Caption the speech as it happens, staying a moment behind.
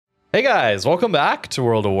Hey guys, welcome back to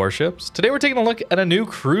World of Warships. Today we're taking a look at a new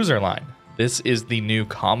cruiser line. This is the new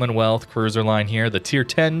Commonwealth cruiser line here. The tier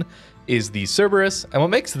 10 is the Cerberus, and what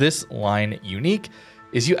makes this line unique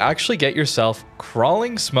is you actually get yourself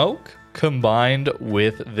crawling smoke combined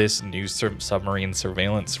with this new submarine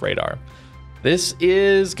surveillance radar. This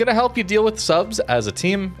is going to help you deal with subs as a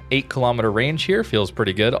team. 8-kilometer range here feels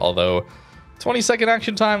pretty good, although 20-second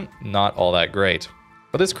action time, not all that great.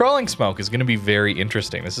 But this crawling smoke is going to be very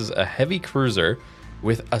interesting. This is a heavy cruiser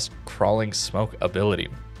with a crawling smoke ability.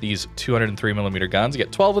 These 203mm guns, you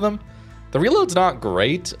get 12 of them. The reload's not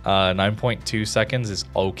great. 9.2 seconds is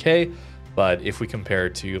okay. But if we compare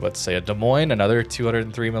to, let's say, a Des Moines, another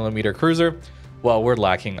 203mm cruiser, well, we're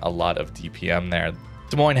lacking a lot of DPM there.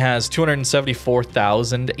 Des Moines has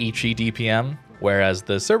 274,000 HE DPM, whereas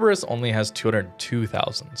the Cerberus only has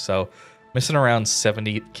 202,000. So missing around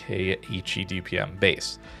 70k HE DPM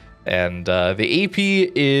base. And the AP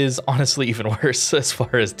is honestly even worse as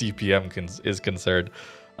far as DPM is concerned.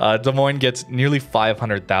 Des Moines gets nearly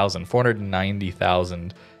 500,000,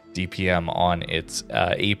 490,000 DPM on its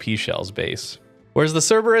AP shells base. Whereas the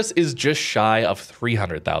Cerberus is just shy of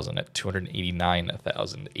 300,000 at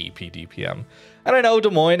 289,000 AP DPM. And I know Des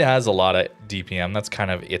Moines has a lot of DPM, that's kind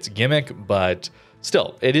of its gimmick, but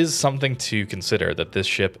still, it is something to consider that this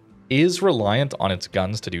ship is reliant on its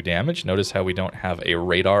guns to do damage. Notice how we don't have a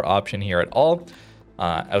radar option here at all,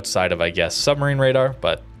 outside of, I guess, submarine radar,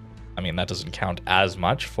 but I mean, that doesn't count as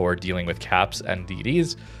much for dealing with caps and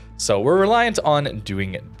DDs. So we're reliant on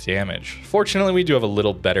doing damage. Fortunately, we do have a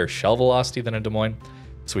little better shell velocity than a Des Moines,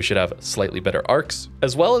 so we should have slightly better arcs,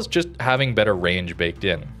 as well as just having better range baked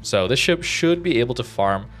in. So this ship should be able to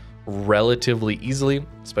farm relatively easily,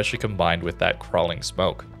 especially combined with that crawling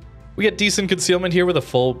smoke. We get decent concealment here with a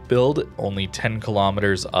full build, only 10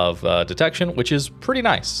 kilometers of detection, which is pretty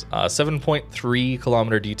nice. 7.3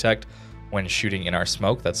 kilometer detect when shooting in our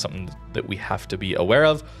smoke. That's something that we have to be aware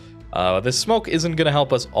of. This smoke isn't going to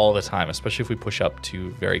help us all the time, especially if we push up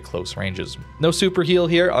to very close ranges. No super heal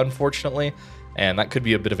here, unfortunately, and that could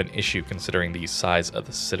be a bit of an issue considering the size of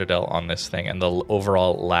the citadel on this thing and the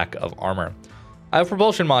overall lack of armor. I have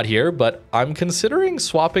propulsion mod here, but I'm considering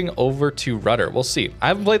swapping over to rudder. We'll see. I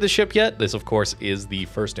haven't played the ship yet. This, of course, is the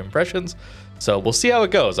first impressions, so we'll see how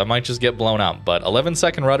it goes. I might just get blown up, but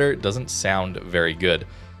 11-second rudder doesn't sound very good.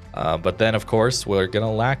 But then, of course, we're going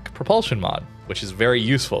to lack propulsion mod, which is very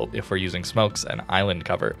useful if we're using smokes and island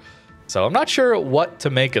cover. So I'm not sure what to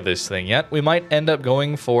make of this thing yet. We might end up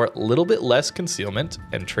going for a little bit less concealment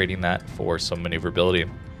and trading that for some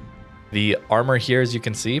maneuverability. The armor here, as you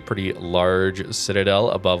can see, pretty large citadel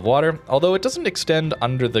above water, although it doesn't extend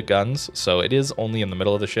under the guns, so it is only in the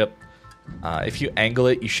middle of the ship. If you angle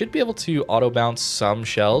it, you should be able to auto bounce some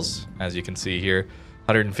shells, as you can see here.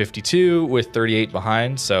 152 with 38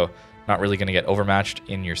 behind, so not really going to get overmatched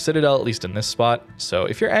in your citadel, at least in this spot. So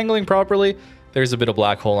if you're angling properly, there's a bit of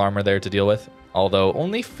black hole armor there to deal with, although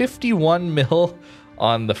only 51 mil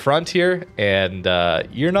on the front here, and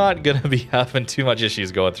you're not going to be having too much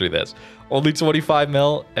issues going through this. Only 25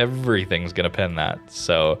 mil, everything's going to pen that.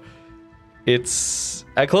 So it's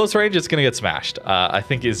at close range, it's going to get smashed. I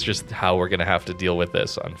think is just how we're going to have to deal with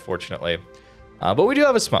this, unfortunately. But we do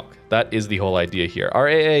have a smoke. That is the whole idea here. Our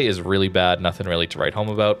AA is really bad, nothing really to write home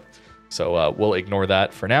about. So we'll ignore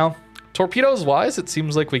that for now. Torpedoes-wise, it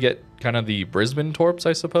seems like we get kind of the Brisbane torps,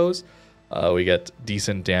 I suppose. We get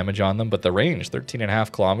decent damage on them, but the range,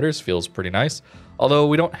 13.5 kilometers, feels pretty nice. Although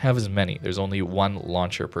we don't have as many. There's only one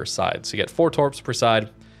launcher per side. So you get 4 torps per side,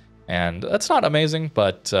 and that's not amazing,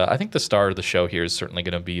 but I think the star of the show here is certainly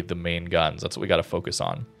going to be the main guns. That's what we got to focus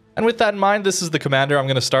on. And with that in mind, this is the commander I'm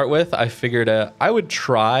going to start with. I figured I would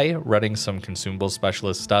try running some consumable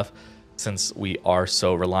specialist stuff, since we are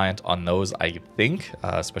so reliant on those, I think,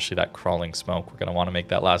 especially that crawling smoke. We're going to want to make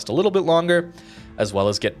that last a little bit longer, as well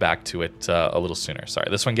as get back to it a little sooner. Sorry,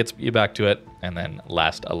 this one gets you back to it and then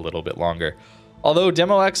last a little bit longer. Although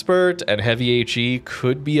Demo Expert and Heavy HE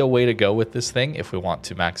could be a way to go with this thing if we want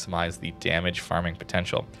to maximize the damage farming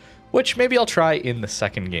potential, which maybe I'll try in the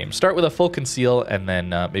second game. Start with a full conceal, and then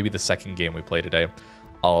maybe the second game we play today,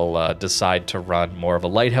 I'll decide to run more of a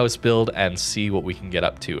lighthouse build and see what we can get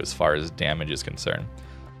up to as far as damage is concerned.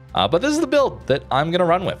 But this is the build that I'm going to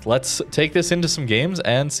run with. Let's take this into some games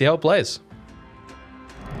and see how it plays.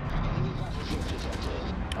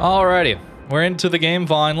 Alrighty, we're into the game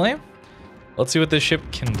finally. Let's see what this ship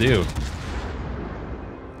can do.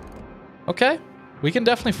 Okay, we can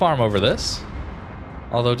definitely farm over this.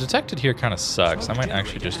 Although detected here kind of sucks. I might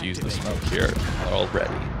actually just use the smoke here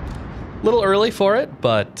already. A little early for it,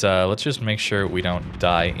 but let's just make sure we don't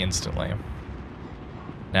die instantly.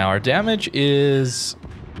 Now our damage is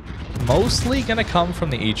mostly going to come from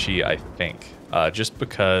the HE, I think. Just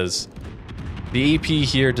because the AP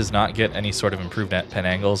here does not get any sort of improved pen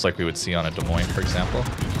angles like we would see on a Des Moines, for example.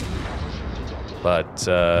 But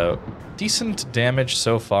decent damage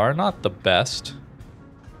so far. Not the best.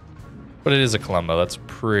 But it is a Columbo. That's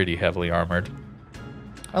pretty heavily armored.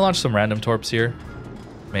 I launched some random torps here.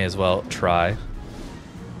 May as well try.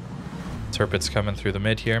 Turpit's coming through the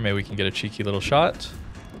mid here. Maybe we can get a cheeky little shot.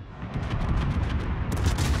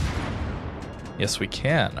 Yes, we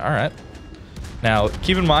can. All right. Now,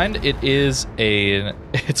 keep in mind, it's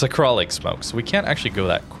a crawling smoke, so we can't actually go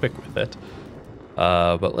that quick with it.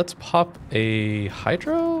 But let's pop a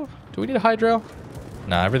hydro. Do we need a hydro?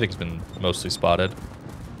 Nah, everything's been mostly spotted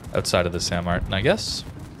outside of the San Martin, I guess.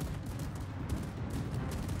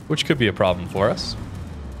 Which could be a problem for us.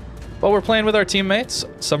 But we're playing with our teammates.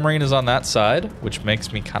 Submarine is on that side, which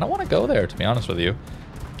makes me kind of want to go there, to be honest with you.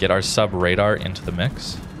 Get our sub radar into the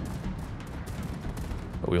mix.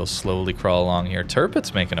 But we'll slowly crawl along here.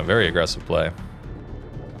 Turpit's making a very aggressive play.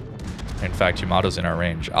 In fact, Yamato's in our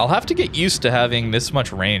range. I'll have to get used to having this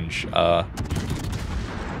much range on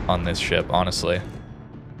this ship, honestly.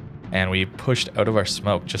 And we pushed out of our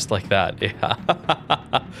smoke just like that.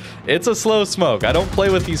 Yeah. It's a slow smoke. I don't play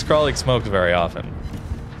with these crawling smokes very often.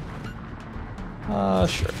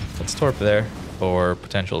 Sure. Let's torp there for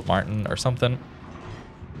potential Martin or something.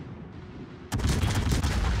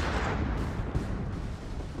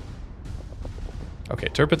 Okay,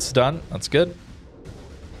 Turpit's done. That's good.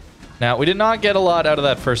 Now, we did not get a lot out of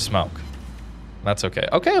that first smoke. That's okay.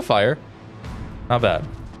 Okay, a fire. Not bad.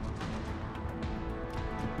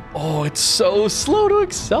 Oh, it's so slow to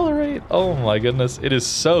accelerate. Oh my goodness. It is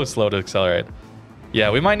so slow to accelerate. Yeah,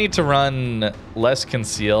 we might need to run less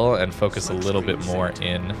conceal and focus a little bit more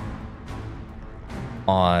in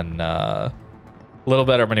on a little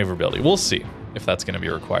better maneuverability. We'll see if that's going to be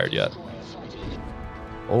required yet.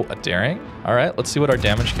 Oh, a daring. All right, let's see what our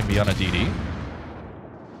damage can be on a DD.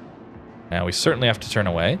 Now, we certainly have to turn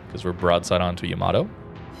away because we're broadside onto Yamato.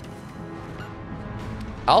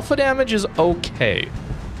 Alpha damage is okay.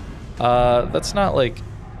 That's not like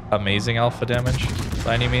amazing alpha damage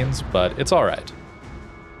by any means, but it's all right.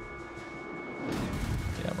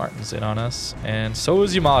 Yeah, Martin's in on us, and so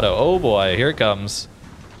is Yamato. Oh boy, here it comes.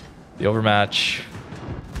 The overmatch.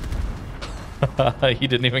 He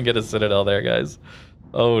didn't even get a Citadel there, guys.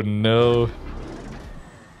 Oh no.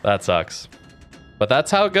 That sucks. But that's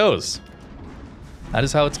how it goes. That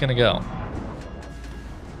is how it's gonna go.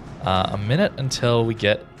 A minute until we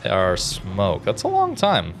get our smoke. That's a long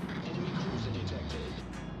time.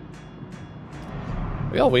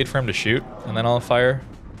 We all wait for him to shoot, and then I'll fire.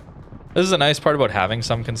 This is a nice part about having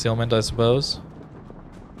some concealment, I suppose.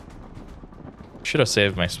 Should have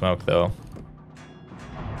saved my smoke, though.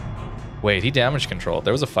 Wait, he damage controlled.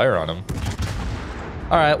 There was a fire on him.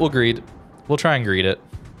 Alright, we'll greed. We'll try and greed it.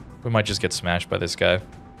 We might just get smashed by this guy.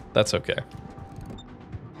 That's okay.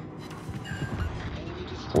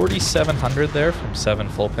 4,700 there from 7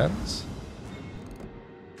 full pens.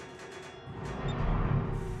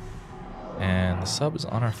 And the sub is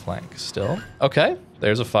on our flank still. Okay,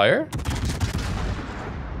 there's a fire.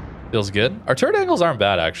 Feels good. Our turret angles aren't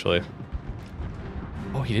bad, actually.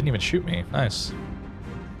 Oh, he didn't even shoot me. Nice.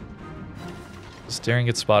 Steering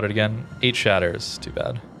gets spotted again. 8 shatters. Too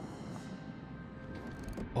bad.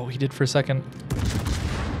 Oh, he did for a second.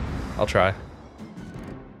 I'll try.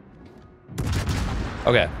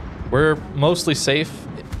 Okay. We're mostly safe,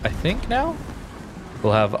 I think, now.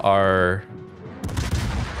 We'll have our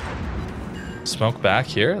smoke back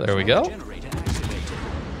here. There we go.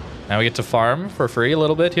 Now we get to farm for free a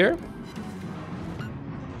little bit here.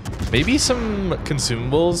 Maybe some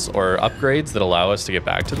consumables or upgrades that allow us to get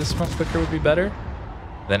back to the smoke quicker would be better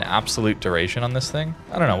than absolute duration on this thing.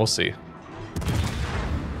 I don't know. We'll see.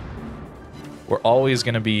 We're always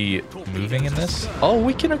going to be moving in this. Oh,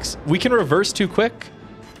 we can reverse too quick.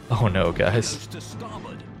 Oh no, guys.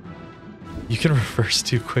 You can reverse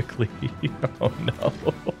too quickly. Oh no.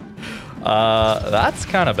 That's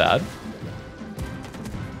kind of bad.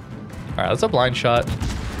 All right, that's a blind shot.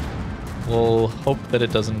 We'll hope that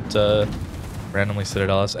it doesn't randomly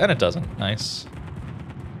Citadel us, and it doesn't. Nice.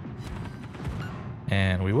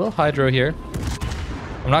 And we will hydro here.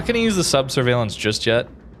 I'm not going to use the sub surveillance just yet.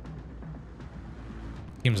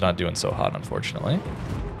 Team's not doing so hot, unfortunately.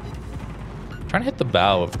 Trying to hit the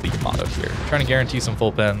bow of the Yamato here. Trying to guarantee some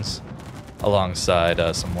full pens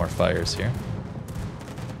alongside some more fires here.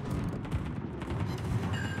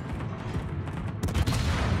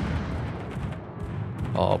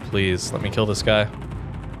 Oh, please, let me kill this guy.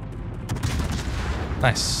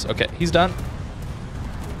 Nice. Okay, he's done.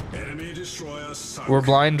 We're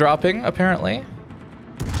blind dropping, apparently.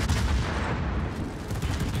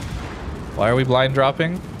 Why are we blind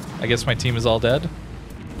dropping? I guess my team is all dead.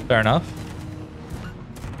 Fair enough.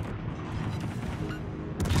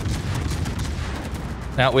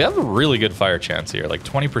 Now, we have a really good fire chance here, like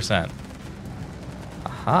 20%.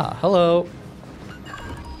 Aha, hello.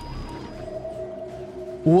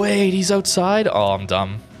 Wait, he's outside? Oh, I'm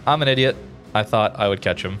dumb. I'm an idiot. I thought I would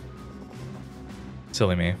catch him.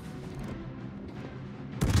 Silly me.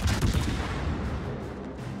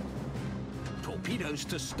 Torpedoes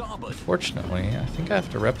to starboard. Fortunately, I think I have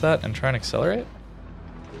to rep that and try and accelerate.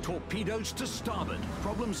 Torpedoes to starboard.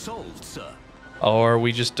 Problem solved, sir. Or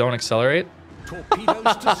we just don't accelerate.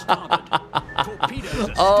 Torpedoes to starboard. Torpedoes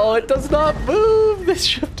to Oh, it does not move. This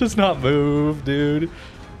ship does not move, dude.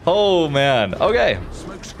 Oh, man. Okay.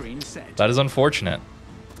 smoke screen set. That is unfortunate.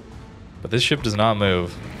 But this ship does not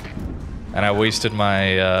move. And I wasted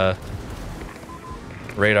my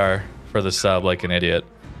radar for the sub like an idiot.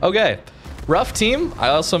 Okay. Rough team. I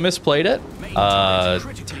also misplayed it.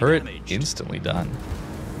 Turret instantly done.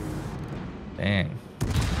 Dang.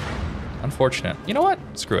 Unfortunate. You know what?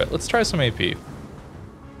 Screw it. Let's try some AP.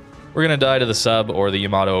 We're going to die to the sub or the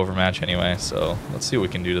Yamato overmatch anyway, so let's see what we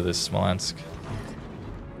can do to this Smolensk.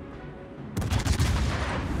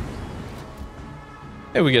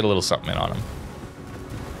 Maybe we get a little something in on him.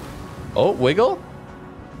 Oh, wiggle?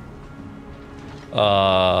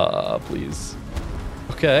 Please.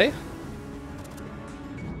 Okay.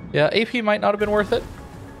 Yeah, AP might not have been worth it.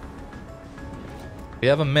 We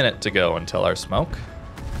have a minute to go until our smoke.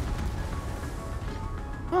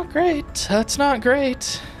 Not great. That's not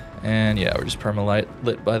great. And yeah, we're just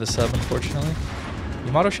perma-lit by the sub, unfortunately.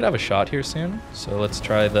 Yamato should have a shot here soon. So let's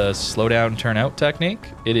try the slow down, turn out technique.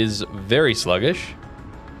 It is very sluggish,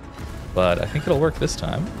 but I think it'll work this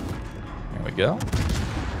time. There we go.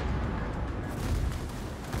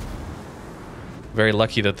 Very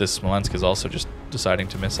lucky that this Smolensk is also just deciding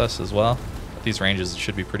to miss us as well. At these ranges, it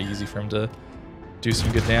should be pretty easy for him to do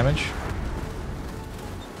some good damage.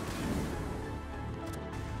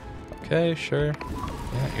 Okay, sure.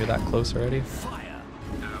 Yeah, you're that close already. Fire.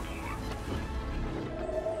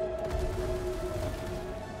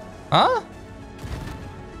 Huh?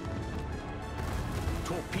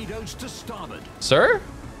 Torpedoes to starboard. Sir?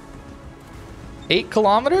 8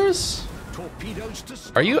 kilometers? Torpedoes to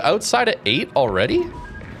Are you outside at 8 already?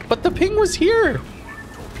 But the ping was here.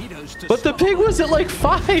 Torpedoes to But the ping was at like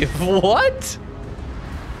 5. What?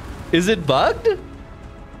 Is it bugged?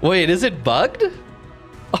 Wait, is it bugged?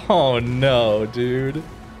 Oh no, dude.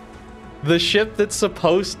 The ship that's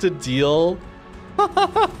supposed to deal...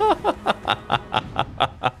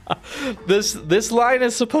 This line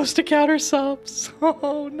is supposed to counter subs.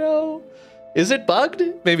 Oh no. Is it bugged?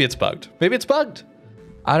 Maybe it's bugged. Maybe it's bugged.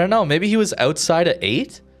 I don't know. Maybe he was outside at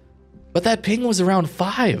 8? But that ping was around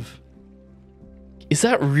 5. Is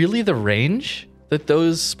that really the range that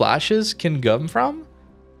those splashes can come from?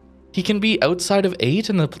 He can be outside of 8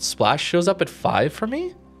 and the splash shows up at 5 for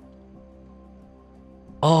me?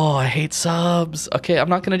 Oh, I hate subs. Okay, I'm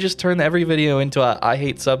not going to just turn every video into a I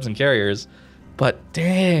hate subs and carriers. But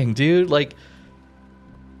dang, dude, like...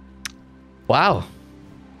 Wow.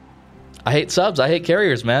 I hate subs. I hate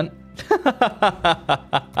carriers, man.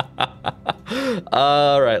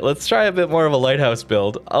 All right, let's try a bit more of a lighthouse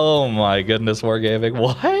build. Oh my goodness, Wargaming.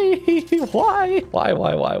 Why?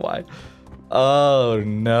 Why? Oh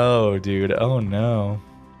no, dude. Oh no.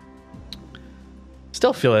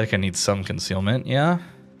 Still feel like I need some concealment, yeah?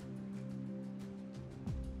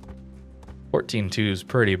 14-2 is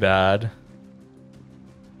pretty bad.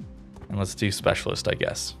 And let's do specialist, I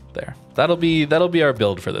guess. There. That'll be our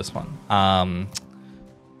build for this one.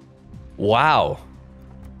 Wow.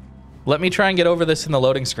 Let me try and get over this in the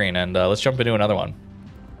loading screen, and let's jump into another one.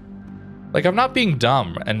 Like, I'm not being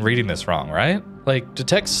dumb and reading this wrong, right? Like,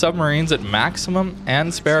 detect submarines at maximum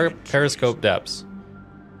and spare periscope depths.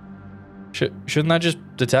 Shouldn't that just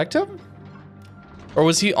detect him? Or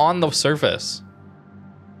was he on the surface?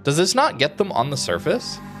 Does this not get them on the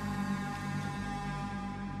surface?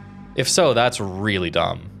 If so, that's really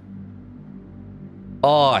dumb.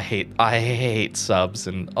 Oh, I hate subs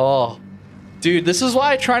and oh. Dude, this is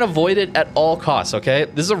why I try and avoid it at all costs, okay?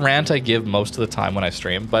 This is a rant I give most of the time when I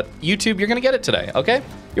stream, but YouTube, you're gonna get it today, okay?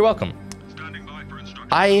 You're welcome. Standing by for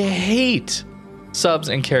instructions. I hate subs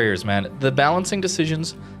and carriers, man. The balancing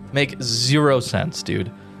decisions make 0 sense,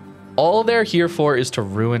 dude. All they're here for is to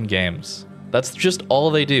ruin games. That's just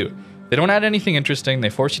all they do. They don't add anything interesting. They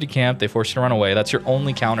force you to camp. They force you to run away. That's your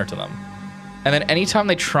only counter to them. And then anytime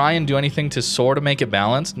they try and do anything to sort of make it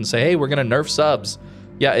balanced and say, hey, we're going to nerf subs.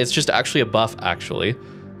 Yeah, it's just actually a buff, actually.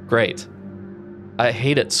 Great. I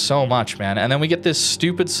hate it so much, man. And then we get this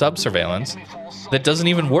stupid sub-surveillance that doesn't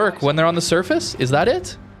even work when they're on the surface. Is that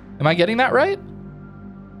it? Am I getting that right?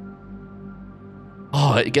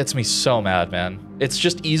 Oh, it gets me so mad, man. It's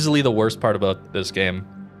just easily the worst part about this game.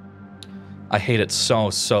 I hate it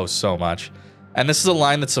so much. And this is a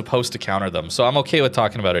line that's supposed to counter them, so I'm okay with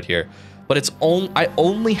talking about it here. But it's I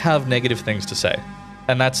only have negative things to say,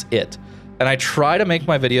 and that's it. And I try to make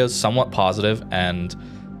my videos somewhat positive and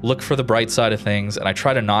look for the bright side of things, and I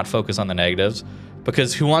try to not focus on the negatives,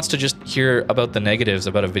 because who wants to just hear about the negatives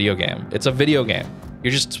about a video game? It's a video game.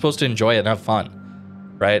 You're just supposed to enjoy it and have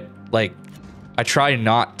fun, right? Like, I try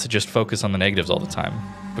not to just focus on the negatives all the time,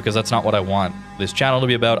 because that's not what I want this channel to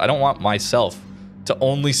be about. I don't want myself to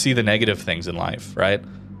only see the negative things in life, right?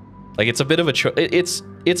 Like, it's a bit of a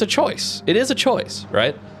it's a choice. It is a choice,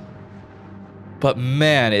 right? But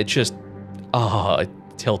man, it just, it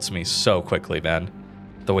tilts me so quickly, man.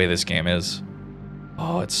 The way this game is.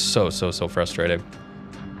 Oh, it's so frustrating.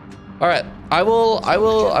 All right, I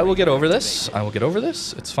will get over this. I will get over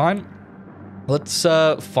this. It's fine. Let's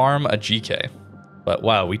farm a GK. But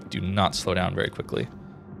wow, we do not slow down very quickly.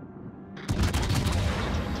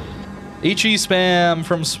 HE spam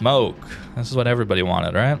from smoke. This is what everybody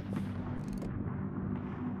wanted, right?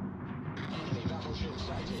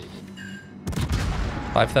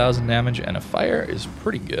 $5,000 damage and a fire is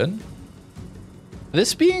pretty good.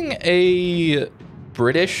 This being a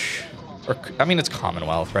British, or I mean it's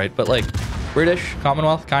Commonwealth, right? But like British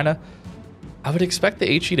Commonwealth, kind of. I would expect the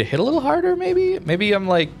HE to hit a little harder, maybe. Maybe I'm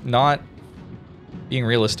like not being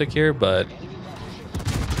realistic here, but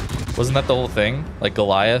wasn't that the whole thing? Like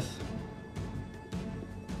Goliath.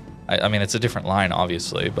 I mean, it's a different line,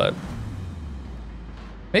 obviously, but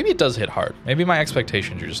maybe it does hit hard. Maybe my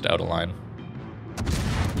expectations are just out of line.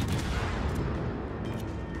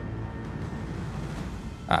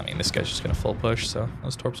 I mean, this guy's just gonna full push, so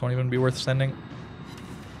those torps won't even be worth sending.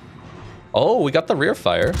 Oh, we got the rear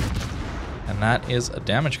fire, and that is a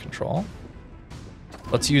damage control.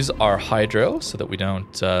 Let's use our hydro so that we don't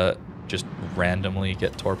just randomly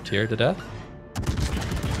get torped here to death.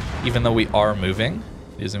 Even though we are moving,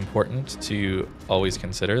 it is important to always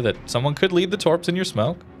consider that someone could lead the torps in your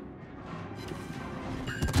smoke.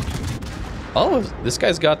 Oh, this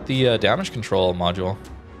guy's got the damage control module.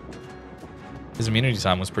 His immunity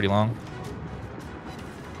time was pretty long.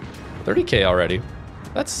 30k already.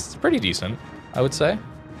 That's pretty decent, I would say.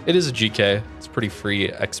 It is a GK. It's pretty free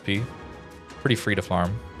XP. Pretty free to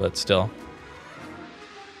farm, but still.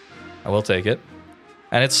 I will take it.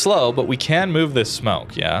 And it's slow, but we can move this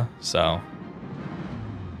smoke, yeah? So,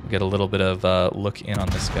 we'll get a little bit of look in on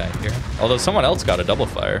this guy here. Although someone else got a double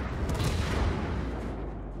fire.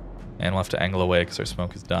 And we'll have to angle away because our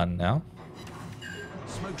smoke is done now.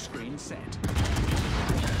 Smoke screen set.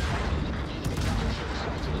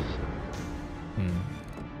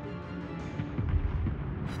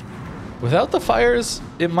 Without the fires,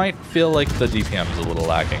 it might feel like the DPM is a little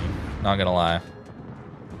lacking. Not gonna lie.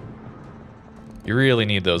 You really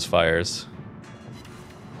need those fires.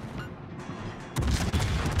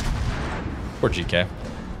 Poor GK.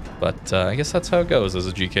 But I guess that's how it goes as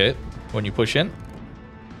a GK when you push in.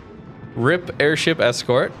 RIP airship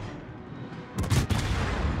escort.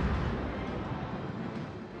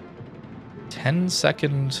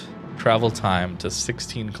 10-second travel time to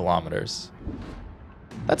 16 kilometers.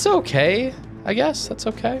 That's okay, I guess. That's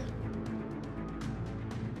okay.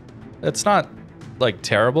 It's not, like,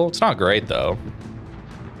 terrible. It's not great, though.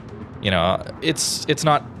 You know, it's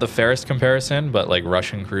not the fairest comparison, but, like,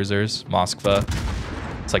 Russian cruisers, Moskva,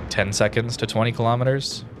 it's like 10 seconds to 20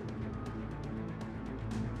 kilometers.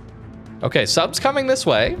 Okay, subs coming this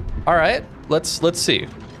way. All right, let's see.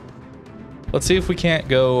 Let's see if we can't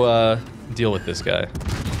go deal with this guy.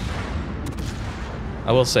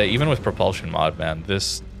 I will say, even with propulsion mod, man,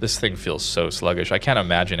 this thing feels so sluggish. I can't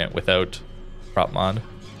imagine it without prop mod.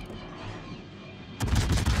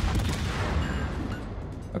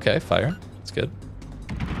 Okay, fire. That's good.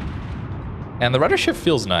 And the rudder shift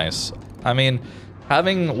feels nice. I mean,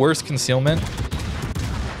 having worse concealment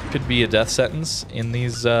could be a death sentence in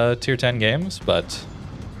these tier 10 games, but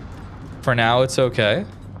for now, it's okay.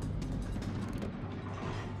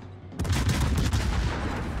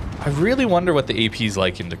 I really wonder what the AP's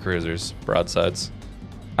like into cruisers, broadsides.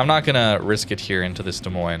 I'm not gonna risk it here into this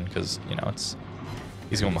Des Moines because, you know,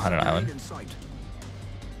 he's going behind an island.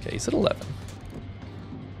 Okay, he's at 11.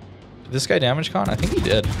 Did this guy damage con? I think he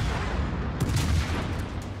did.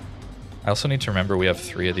 I also need to remember we have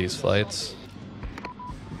 3 of these flights.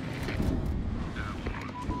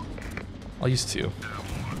 I'll use 2.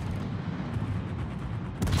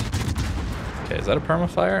 Okay, is that a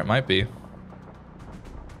permafire? It might be.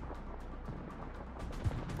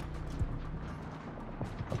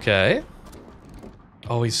 Okay.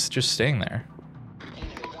 Oh, he's just staying there.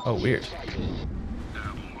 Oh, weird.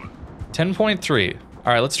 10.3. All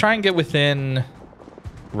right, let's try and get within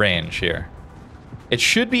range here. It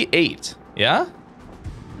should be 8. Yeah?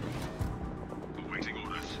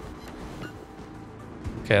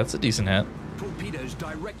 Okay, that's a decent hit. Torpedoes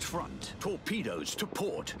direct front. Torpedoes to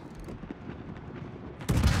port.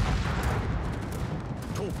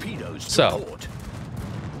 Torpedoes to port.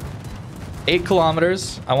 8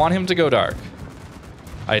 kilometers. I want him to go dark.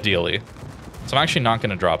 Ideally. So I'm actually not going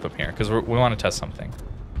to drop him here because we want to test something.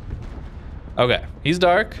 Okay, he's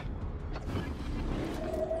dark.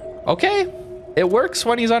 Okay, it works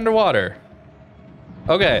when he's underwater.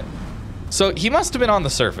 Okay, so he must have been on the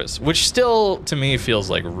surface, which still, to me, feels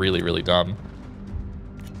like really, really dumb.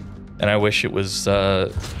 And I wish it was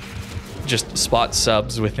just spot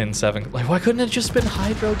subs within 7. Like, why couldn't it just been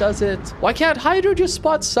Hydro does it? Why can't Hydro just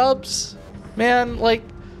spot subs? Man, like...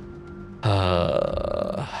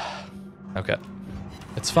 Okay.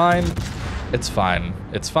 It's fine. It's fine.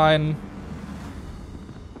 It's fine.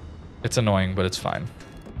 It's annoying, but it's fine.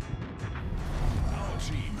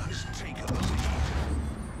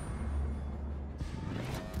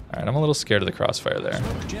 Alright, I'm a little scared of the crossfire there.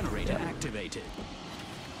 Generator activated.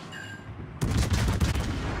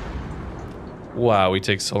 Wow, he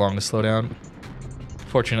takes so long to slow down.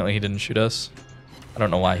 Fortunately, he didn't shoot us. I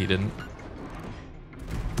don't know why he didn't.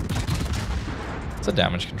 It's a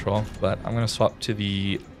damage control, but I'm going to swap to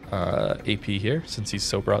the AP here since he's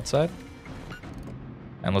so broadside.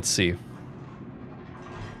 And let's see.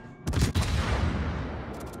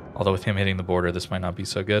 Although with him hitting the border, this might not be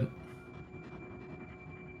so good.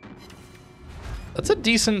 That's a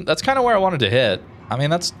decent... That's kind of where I wanted to hit. I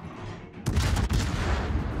mean, that's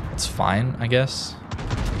fine, I guess.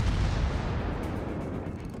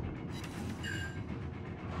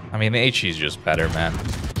 I mean, the HE is just better, man.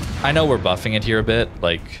 I know we're buffing it here a bit,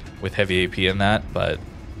 like, with heavy AP in that, but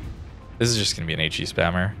this is just going to be an HE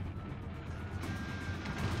spammer.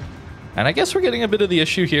 And I guess we're getting a bit of the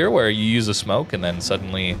issue here where you use a smoke and then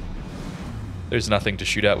suddenly there's nothing to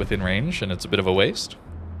shoot at within range and it's a bit of a waste.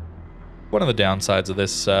 One of the downsides of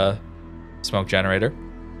this smoke generator.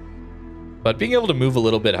 But being able to move a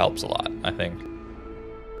little bit helps a lot, I think.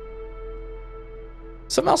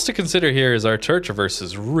 Something else to consider here is our turret traverse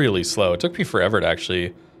is really slow. It took me forever to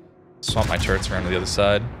actually swap my turrets around to the other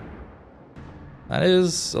side. That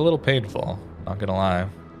is a little painful, not gonna lie.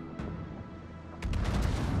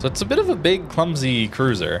 So it's a bit of a big, clumsy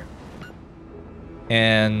cruiser.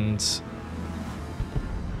 And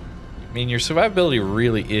I mean, your survivability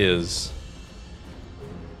really is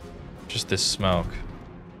just this smoke.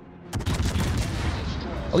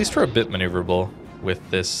 At least we're a bit maneuverable with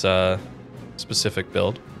this specific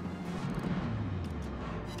build.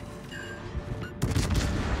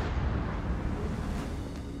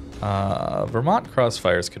 Vermont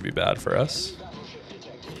crossfires could be bad for us.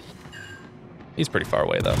 He's pretty far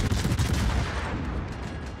away, though.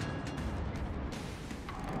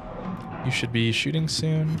 You should be shooting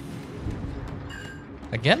soon.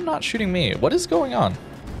 Again, not shooting me. What is going on?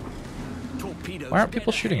 Why aren't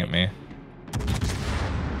people shooting at me?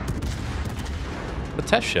 The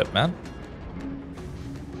test ship, man.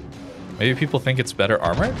 Maybe people think it's better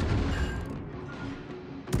armored?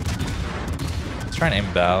 Let's try and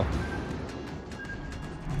aim bow.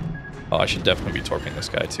 Oh, I should definitely be torping this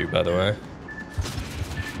guy too, by the way.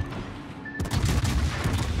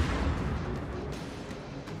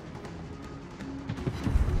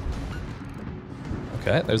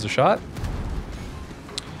 Okay, there's a shot.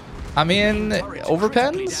 I mean,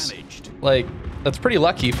 overpens? Like, that's pretty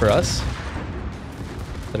lucky for us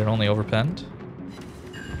that it only overpenned.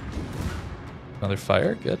 Another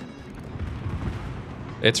fire, good.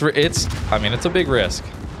 It's I mean, it's a big risk.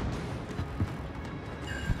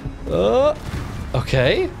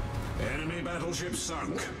 Okay. Enemy battleship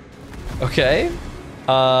sunk. Okay.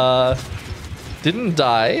 Didn't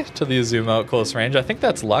die to the zoom out close range. I think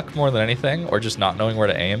that's luck more than anything, or just not knowing where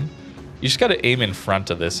to aim. You just gotta aim in front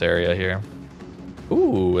of this area here.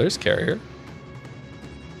 Ooh, there's carrier.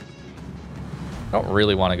 I don't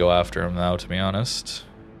really want to go after him though, to be honest.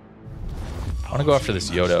 I want to go after this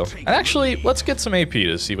Yodo. And actually, let's get some AP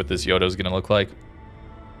to see what this Yodo is gonna look like.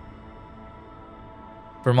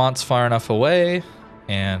 Vermont's far enough away,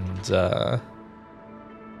 and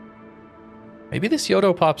maybe this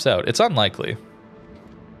Yodo pops out. It's unlikely.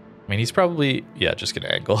 I mean, he's probably, yeah, just gonna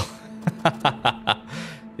angle.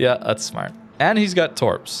 Yeah, that's smart. And he's got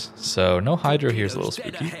torps, so no Hydro here is a little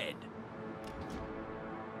spooky.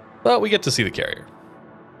 But we get to see the carrier.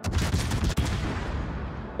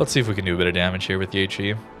 Let's see if we can do a bit of damage here with the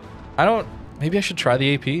HE. I don't Maybe I should try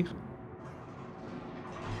the AP.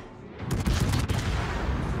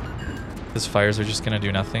 His fires are just going to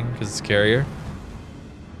do nothing because it's carrier.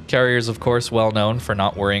 Carrier's, of course, well known for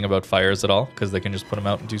not worrying about fires at all because they can just put them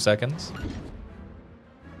out in 2 seconds.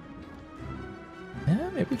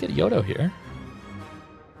 Yeah, maybe we get Yodo here.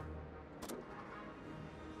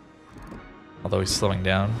 Although he's slowing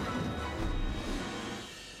down.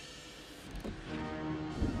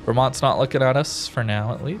 Vermont's not looking at us for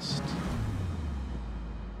now, at least.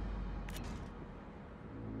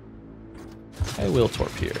 I will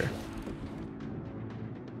torp here.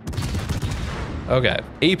 Okay,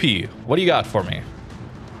 AP, what do you got for me?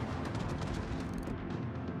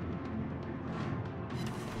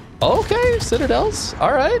 Okay, Citadels,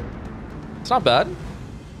 all right. It's not bad.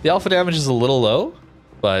 The alpha damage is a little low,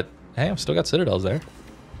 but hey, I've still got Citadels there.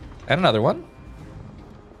 And another one.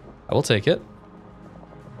 I will take it.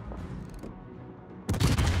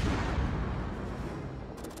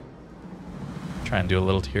 Try and do a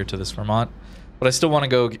little tier to this Vermont. But I still want to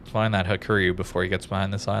go find that Hakuryu before he gets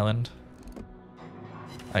behind this island.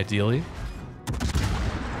 Ideally.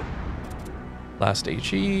 Last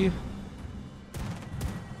HE.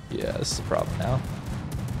 Yeah, this is a problem now.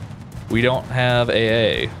 We don't have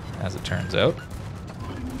AA, as it turns out.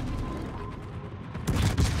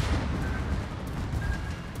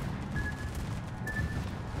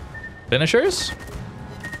 Finishers?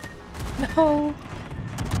 No.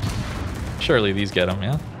 Surely these get them,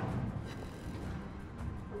 yeah?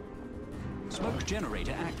 Smoke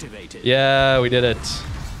generator activated. Yeah, we did it.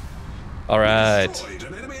 All right.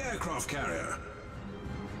 An enemy aircraft carrier.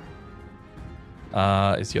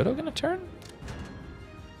 Is Yodo gonna turn?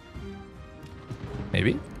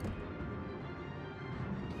 Maybe.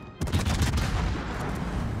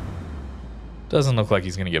 Doesn't look like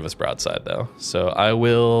he's gonna give us broadside though. So I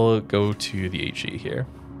will go to the HE here.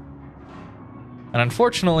 And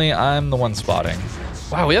unfortunately, I'm the one spotting.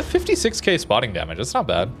 Wow, we have 56k spotting damage. That's not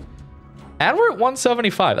bad. And we're at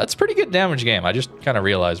 175. That's pretty good damage game. I just kind of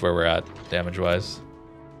realized where we're at damage-wise.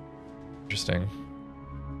 Interesting.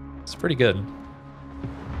 It's pretty good.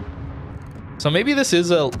 So maybe this is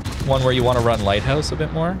a one where you want to run Lighthouse a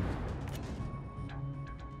bit more.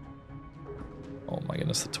 Oh my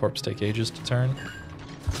goodness, the torps take ages to turn.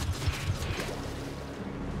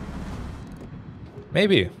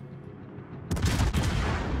 Maybe.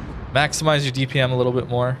 Maximize your DPM a little bit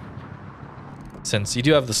more, since you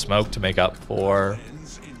do have the smoke to make up for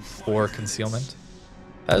concealment.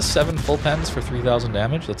 That has 7 full pens for 3,000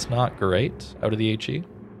 damage. That's not great out of the HE.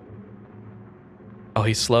 Oh,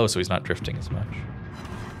 he's slow, so he's not drifting as much.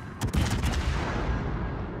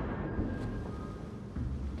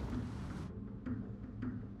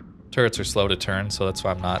 Turrets are slow to turn, so that's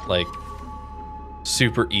why I'm not like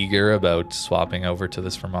super eager about swapping over to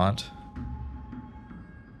this Vermont.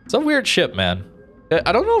 It's a weird ship, man.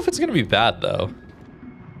 I don't know if it's going to be bad, though.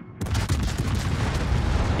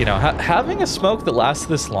 You know, having a smoke that lasts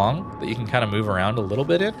this long, that you can kind of move around a little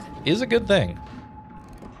bit in, is a good thing.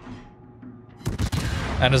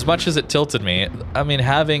 And as much as it tilted me, I mean,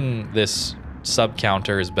 having this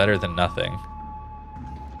sub-counter is better than nothing.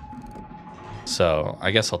 So,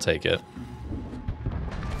 I guess I'll take it.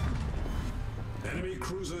 Enemy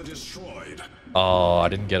cruiser destroyed. Oh, I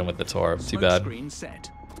didn't get him with the torp. Too bad.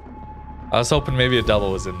 I was hoping maybe a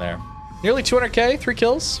double was in there. Nearly 200k, 3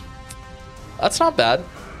 kills. That's not bad.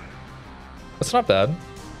 That's not bad.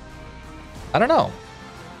 I don't know.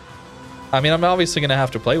 I mean, I'm obviously going to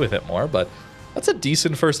have to play with it more, but that's a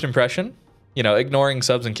decent first impression. You know, ignoring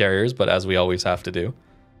subs and carriers, but as we always have to do.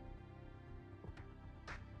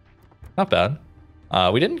 Not bad.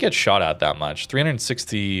 We didn't get shot at that much.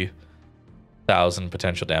 360,000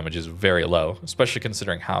 potential damage is very low, especially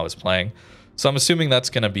considering how I was playing. So I'm assuming that's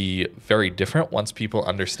going to be very different once people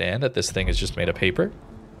understand that this thing is just made of paper.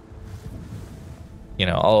 You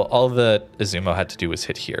know, all that Izumo had to do was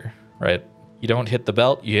hit here, right? You don't hit the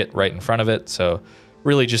belt, you hit right in front of it. So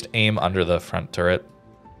really just aim under the front turret.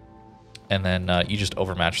 And then you just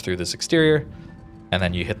overmatch through this exterior. And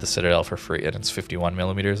then you hit the Citadel for free, and it's 51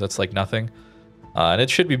 millimeters. That's like nothing. And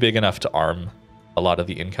it should be big enough to arm a lot of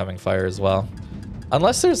the incoming fire as well.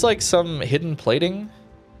 Unless there's like some hidden plating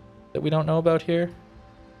that we don't know about here.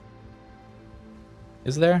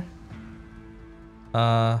 Is there?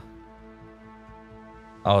 Oh,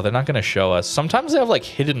 they're not going to show us. Sometimes they have like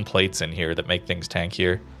hidden plates in here that make things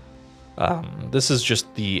tankier. This is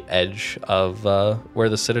just the edge of where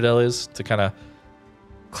the Citadel is to kind of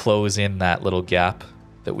close in that little gap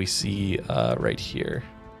that we see right here.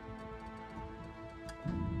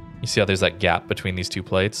 You see how there's that gap between these two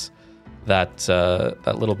plates? That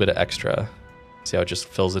little bit of extra. See how it just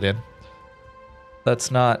fills it in?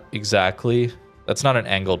 That's not exactly... That's not an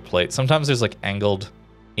angled plate. Sometimes there's like angled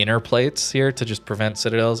inner plates here to just prevent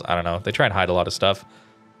citadels. I don't know. They try and hide a lot of stuff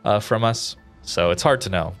from us, so it's hard to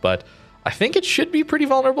know. But I think it should be pretty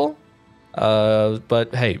vulnerable.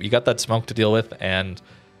 But hey, you got that smoke to deal with, and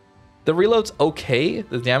the reload's okay.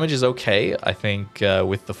 The damage is okay. I think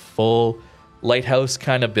with the full lighthouse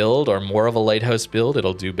kind of build, or more of a lighthouse build,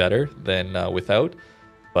 it'll do better than without.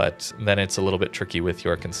 But then it's a little bit tricky with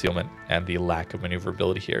your concealment and the lack of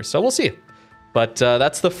maneuverability here. So we'll see. But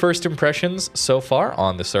that's the first impressions so far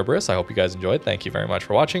on the Cerberus. I hope you guys enjoyed. Thank you very much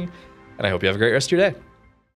for watching, and I hope you have a great rest of your day.